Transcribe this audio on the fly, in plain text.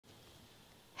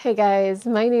Hey guys,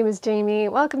 my name is Jamie.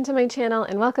 Welcome to my channel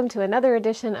and welcome to another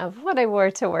edition of what I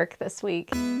wore to work this week.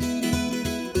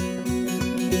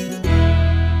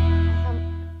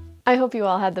 I hope you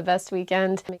all had the best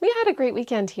weekend. We had a great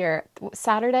weekend here.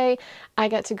 Saturday, I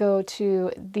got to go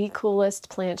to the coolest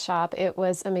plant shop. It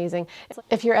was amazing.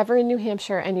 If you're ever in New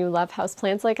Hampshire and you love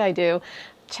houseplants like I do,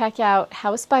 check out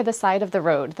House by the Side of the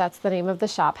Road. That's the name of the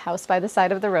shop, House by the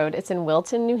Side of the Road. It's in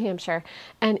Wilton, New Hampshire,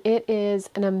 and it is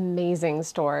an amazing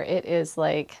store. It is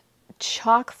like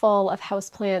chock full of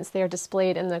houseplants. They are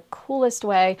displayed in the coolest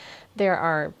way. There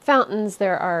are fountains,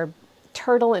 there are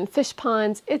turtle and fish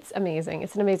ponds. It's amazing.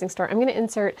 It's an amazing store. I'm going to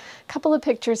insert a couple of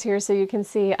pictures here so you can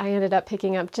see I ended up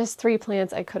picking up just 3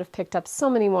 plants. I could have picked up so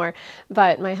many more,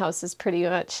 but my house is pretty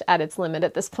much at its limit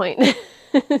at this point.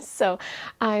 So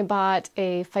I bought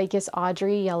a Ficus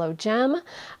Audrey yellow gem.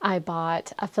 I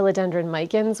bought a philodendron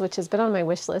micans, which has been on my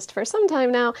wish list for some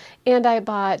time now, and I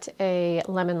bought a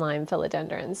lemon lime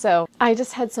philodendron. So I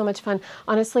just had so much fun.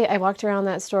 Honestly, I walked around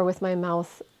that store with my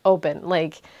mouth open.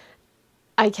 Like,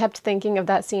 I kept thinking of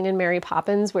that scene in Mary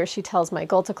Poppins where she tells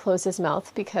Michael to close his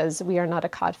mouth because we are not a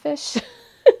codfish.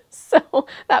 So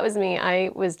that was me. I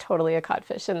was totally a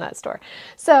codfish in that store.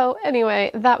 So anyway,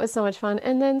 that was so much fun.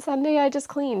 And then Sunday I just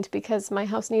cleaned because my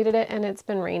house needed it and it's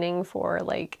been raining for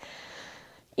like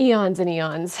eons and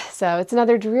eons. So it's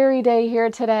another dreary day here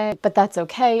today, but that's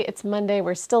okay. It's Monday.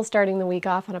 We're still starting the week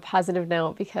off on a positive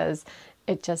note because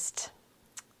it just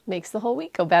makes the whole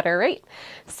week go better, right?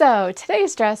 So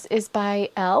today's dress is by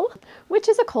Elle, which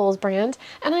is a Kohl's brand,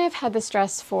 and I have had this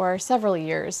dress for several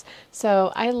years.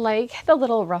 So I like the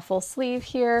little ruffle sleeve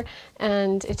here,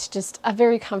 and it's just a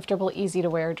very comfortable, easy to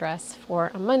wear dress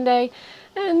for a Monday,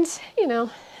 and you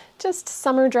know, just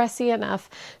summer dressy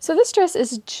enough. So this dress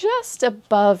is just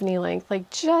above knee length, like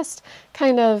just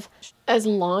kind of as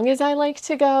long as I like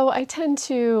to go. I tend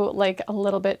to like a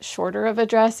little bit shorter of a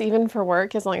dress, even for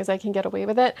work, as long as I can get away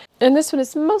with it. And this one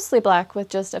is mostly black with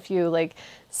just a few like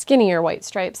skinnier white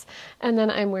stripes. And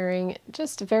then I'm wearing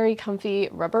just very comfy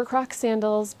rubber Croc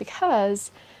sandals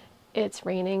because it's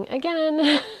raining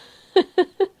again.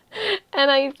 And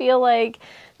I feel like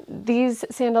these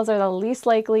sandals are the least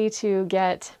likely to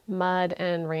get mud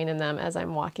and rain in them as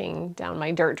I'm walking down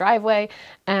my dirt driveway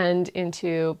and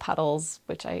into puddles,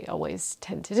 which I always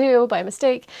tend to do by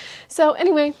mistake. So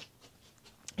anyway,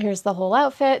 here's the whole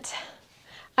outfit.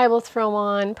 I will throw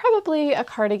on probably a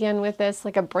cardigan with this,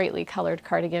 like a brightly colored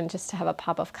cardigan, just to have a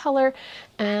pop of color.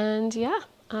 And yeah,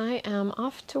 I am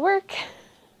off to work.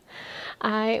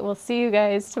 I will see you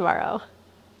guys tomorrow.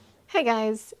 Hey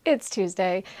guys, it's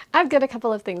Tuesday. I've got a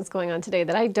couple of things going on today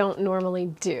that I don't normally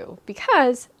do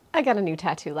because I got a new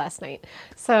tattoo last night.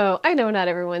 So I know not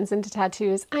everyone's into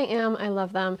tattoos. I am, I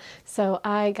love them. So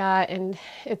I got, and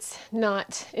it's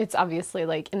obviously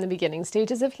like in the beginning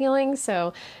stages of healing,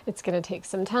 so it's gonna take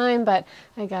some time, but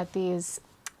I got these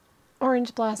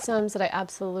orange blossoms that I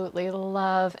absolutely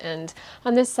love. And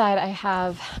on this side I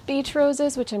have beach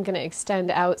roses, which I'm gonna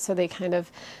extend out so they kind of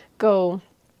go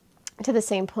to the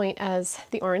same point as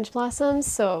the orange blossoms.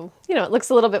 So, you know, it looks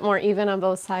a little bit more even on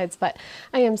both sides, but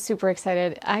I am super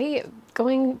excited.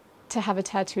 Going to have a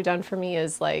tattoo done for me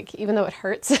is like, even though it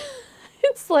hurts,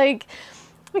 it's like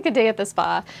a day at the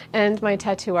spa, and my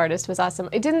tattoo artist was awesome.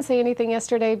 I didn't say anything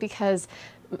yesterday because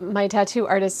my tattoo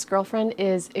artist's girlfriend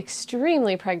is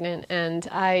extremely pregnant, and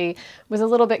I was a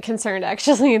little bit concerned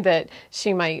actually that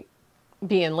she might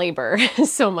be in labor,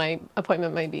 so my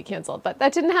appointment might be canceled, but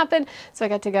that didn't happen. So I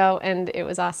got to go and it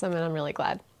was awesome and I'm really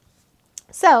glad.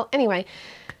 So anyway,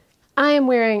 I am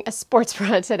wearing a sports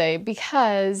bra today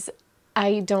because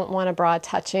I don't want a bra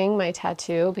touching my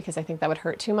tattoo because I think that would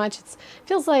hurt too much. It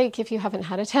feels like, if you haven't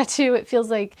had a tattoo, it feels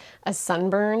like a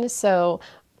sunburn. So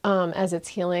as it's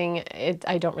healing,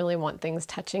 I don't really want things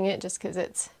touching it just because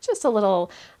it's just a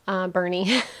little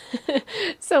burny.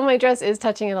 So my dress is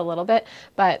touching it a little bit,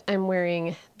 but I'm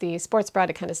wearing the sports bra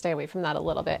to kind of stay away from that a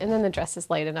little bit. And then the dress is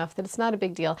light enough that it's not a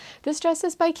big deal. This dress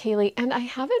is by Kaylee, and I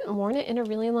haven't worn it in a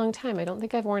really long time. I don't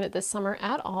think I've worn it this summer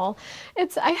at all.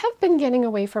 I have been getting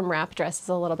away from wrap dresses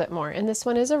a little bit more, and this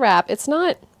one is a wrap. It's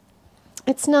not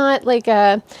like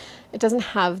it doesn't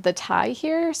have the tie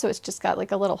here, so it's just got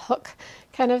like a little hook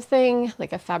kind of thing,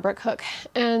 like a fabric hook,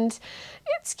 and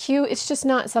it's cute. It's just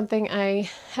not something I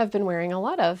have been wearing a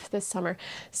lot of this summer.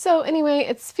 So anyway,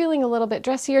 it's feeling a little bit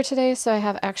dressier today, so I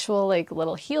have actual like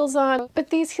little heels on, but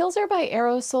these heels are by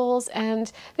Aerosoles,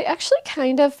 and they actually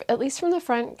kind of, at least from the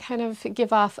front, kind of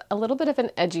give off a little bit of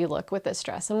an edgy look with this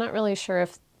dress. I'm not really sure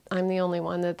if I'm the only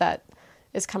one that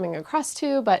is coming across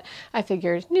to, but I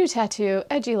figured new tattoo,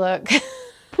 edgy look.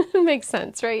 Makes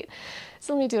sense, right?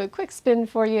 So let me do a quick spin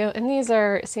for you. And these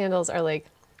sandals are like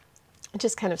It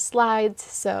just kind of slides,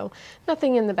 so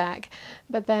nothing in the back.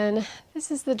 But then this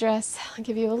is the dress. I'll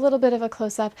give you a little bit of a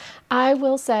close-up. I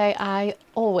will say I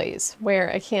always wear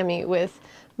a cami with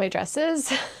my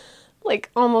dresses, like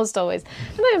almost always.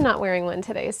 And I am not wearing one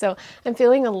today, so I'm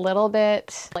feeling a little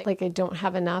bit like I don't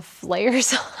have enough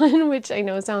layers on, which I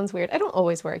know sounds weird. I don't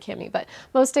always wear a cami, but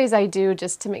most days I do,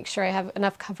 just to make sure I have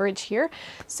enough coverage here.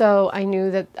 So I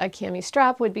knew that a cami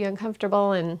strap would be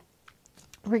uncomfortable, and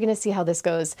we're going to see how this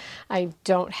goes. I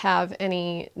don't have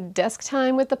any desk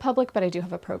time with the public, but I do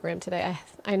have a program today.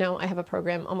 I know I have a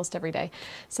program almost every day.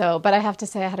 So, but I have to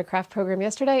say I had a craft program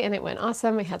yesterday and it went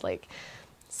awesome. I had like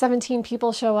 17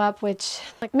 people show up, which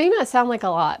may not sound like a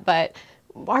lot, but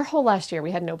our whole last year we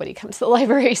had nobody come to the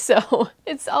library. So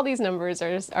it's all these numbers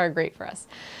are great for us.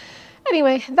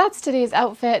 Anyway, that's today's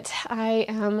outfit. I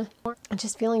am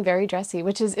just feeling very dressy,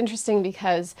 which is interesting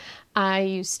because I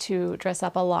used to dress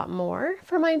up a lot more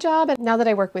for my job. And now that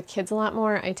I work with kids a lot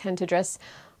more, I tend to dress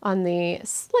on the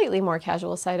slightly more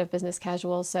casual side of business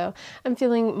casual. So I'm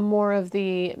feeling more of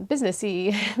the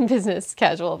businessy business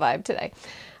casual vibe today.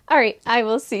 All right, I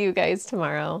will see you guys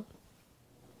tomorrow.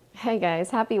 Hey guys,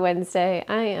 happy Wednesday.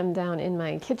 I am down in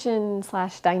my kitchen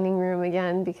 / dining room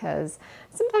again because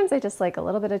sometimes I just like a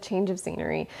little bit of change of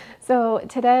scenery. So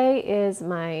today is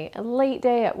my late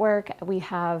day at work. We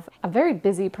have a very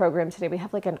busy program today. We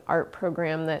have like an art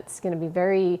program that's going to be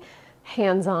very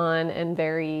hands-on and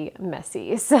very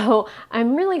messy. So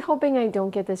I'm really hoping I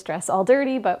don't get this dress all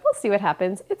dirty, but we'll see what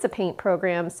happens. It's a paint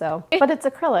program, so, but it's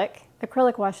acrylic.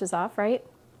 Acrylic washes off, right?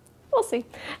 We'll see.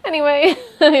 Anyway,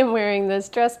 I am wearing this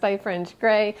dress by French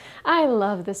Gray. I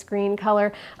love this green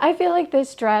color. I feel like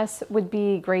this dress would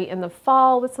be great in the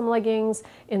fall with some leggings,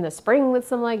 in the spring with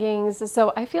some leggings.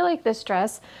 So I feel like this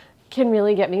dress can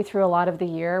really get me through a lot of the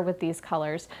year with these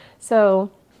colors.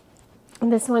 So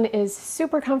this one is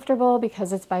super comfortable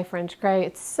because it's by French Gray.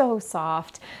 It's so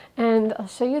soft. And I'll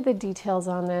show you the details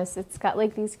on this. It's got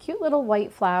like these cute little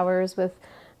white flowers with,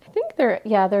 I think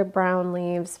they're brown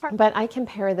leaves, but I can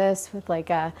pair this with like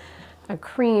a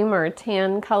cream or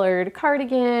tan colored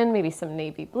cardigan, maybe some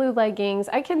navy blue leggings.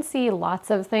 I can see lots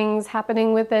of things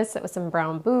happening with this, with some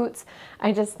brown boots.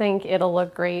 I just think it'll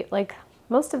look great like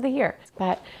most of the year.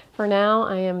 But for now,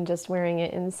 I am just wearing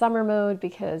it in summer mode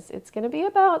because it's gonna be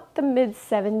about the mid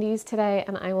 70s today,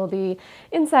 and I will be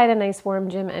inside a nice warm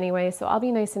gym anyway, so I'll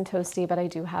be nice and toasty, but I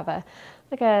do have a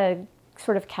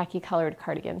sort of khaki colored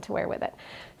cardigan to wear with it.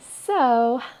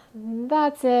 So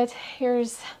that's it.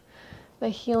 Here's the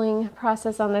healing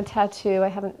process on the tattoo. I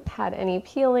haven't had any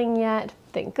peeling yet,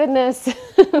 thank goodness,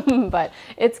 but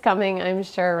it's coming, I'm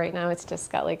sure. Right now it's just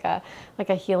got like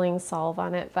a healing salve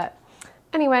on it. But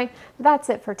anyway, that's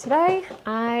it for today.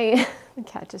 The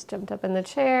cat just jumped up in the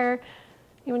chair.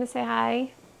 You want to say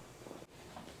hi?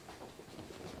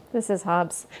 This is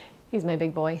Hobbs. He's my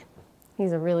big boy.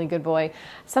 He's a really good boy.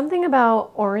 Something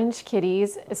about orange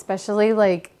kitties, especially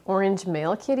like orange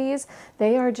male kitties,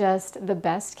 they are just the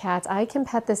best cats. I can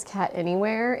pet this cat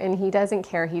anywhere and he doesn't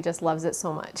care. He just loves it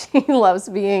so much. He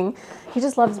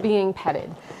just loves being petted.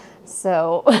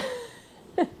 So,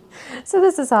 so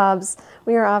this is Hobbs.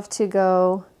 We are off to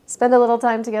go spend a little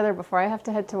time together before I have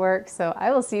to head to work. So I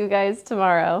will see you guys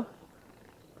tomorrow.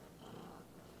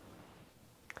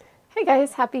 Hey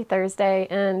guys, happy Thursday,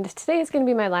 and today is going to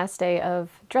be my last day of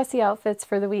dressy outfits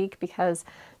for the week because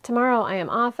tomorrow I am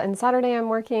off and Saturday I'm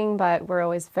working, but we're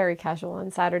always very casual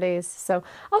on Saturdays. So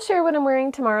I'll share what I'm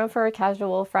wearing tomorrow for a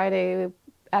casual Friday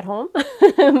at home,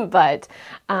 but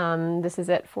this is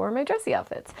it for my dressy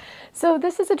outfits. So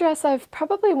this is a dress I've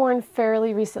probably worn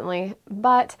fairly recently,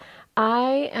 but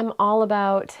I am all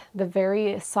about the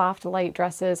very soft, light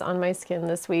dresses on my skin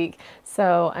this week.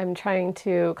 So I'm trying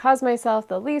to cause myself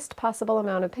the least possible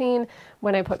amount of pain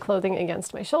when I put clothing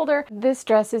against my shoulder. This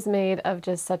dress is made of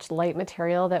just such light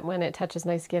material that when it touches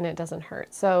my skin, it doesn't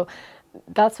hurt. So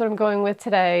that's what I'm going with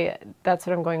today. That's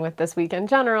what I'm going with this week in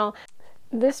general.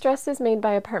 This dress is made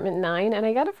by Apartment 9 and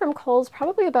I got it from Kohl's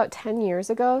probably about 10 years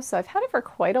ago. So I've had it for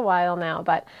quite a while now,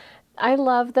 but I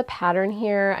love the pattern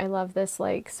here. I love this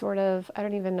like sort of, I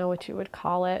don't even know what you would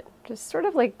call it, just sort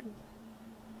of like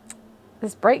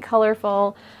this bright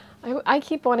colorful, I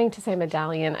keep wanting to say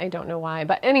medallion, I don't know why,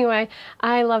 but anyway,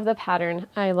 I love the pattern.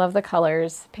 I love the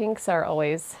colors. Pinks are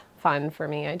always fun for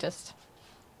me. I just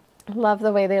love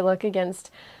the way they look against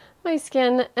my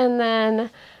skin. And then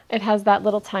it has that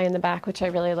little tie in the back, which I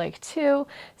really like too.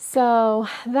 So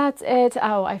that's it.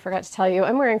 Oh, I forgot to tell you,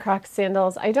 I'm wearing Crocs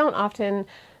sandals. I don't often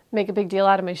make a big deal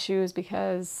out of my shoes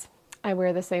because I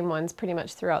wear the same ones pretty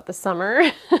much throughout the summer.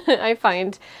 I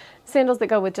find sandals that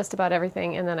go with just about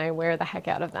everything, and then I wear the heck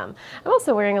out of them. I'm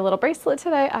also wearing a little bracelet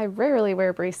today. I rarely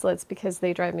wear bracelets because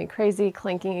they drive me crazy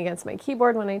clanking against my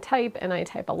keyboard when I type, and I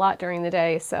type a lot during the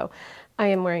day, so I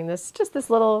am wearing this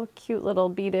little cute little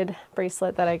beaded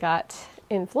bracelet that I got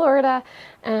in Florida.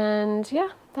 And yeah,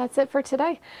 that's it for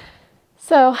today.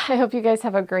 So I hope you guys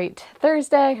have a great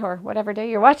Thursday or whatever day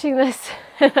you're watching this,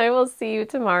 and I will see you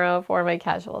tomorrow for my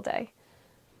casual day.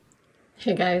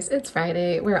 Hey guys, it's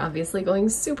Friday. We're obviously going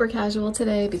super casual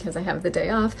today because I have the day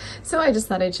off, so I just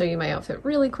thought I'd show you my outfit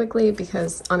really quickly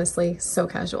because honestly, so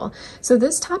casual. So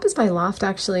this top is by Loft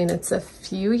actually, and it's a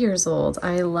few years old.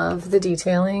 I love the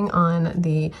detailing on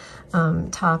the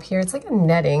top here. It's like a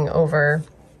netting over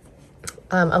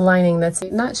a lining that's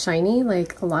not shiny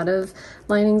like a lot of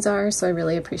linings are, so I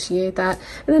really appreciate that.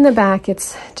 And then the back,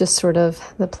 it's just sort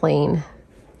of the plain,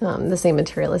 the same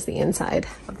material as the inside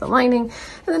of the lining.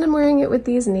 And then I'm wearing it with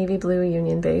these navy blue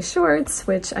Union Bay shorts,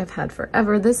 which I've had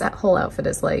forever. This whole outfit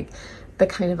is like the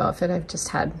kind of outfit I've just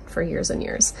had for years and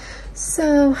years.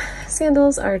 So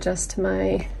sandals are just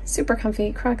my super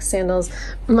comfy Crocs sandals.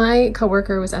 My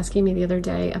coworker was asking me the other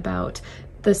day about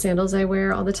the sandals I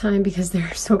wear all the time because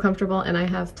they're so comfortable, and I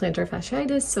have plantar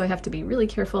fasciitis, so I have to be really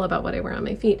careful about what I wear on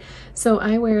my feet. So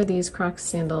I wear these Crocs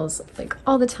sandals like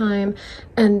all the time,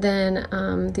 and then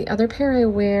the other pair I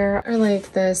wear are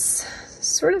like this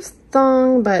sort of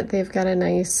thong, but they've got a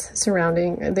nice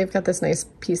they've got this nice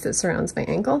piece that surrounds my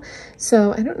ankle.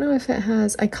 So I don't know if it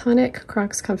has Iconic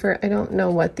Crocs Comfort. I don't know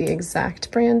what the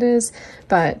exact brand is,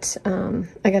 but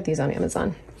I got these on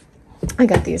Amazon. I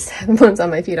got these ones on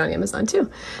my feet on Amazon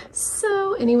too.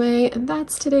 So anyway,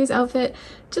 that's today's outfit.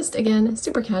 Just again,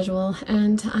 super casual,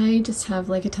 and I just have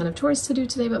like a ton of chores to do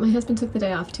today, but my husband took the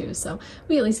day off too, so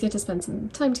we at least get to spend some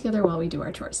time together while we do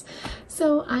our chores.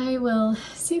 So I will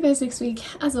see you guys next week.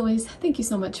 As always, thank you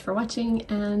so much for watching,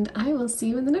 and I will see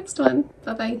you in the next one.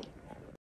 Bye-bye.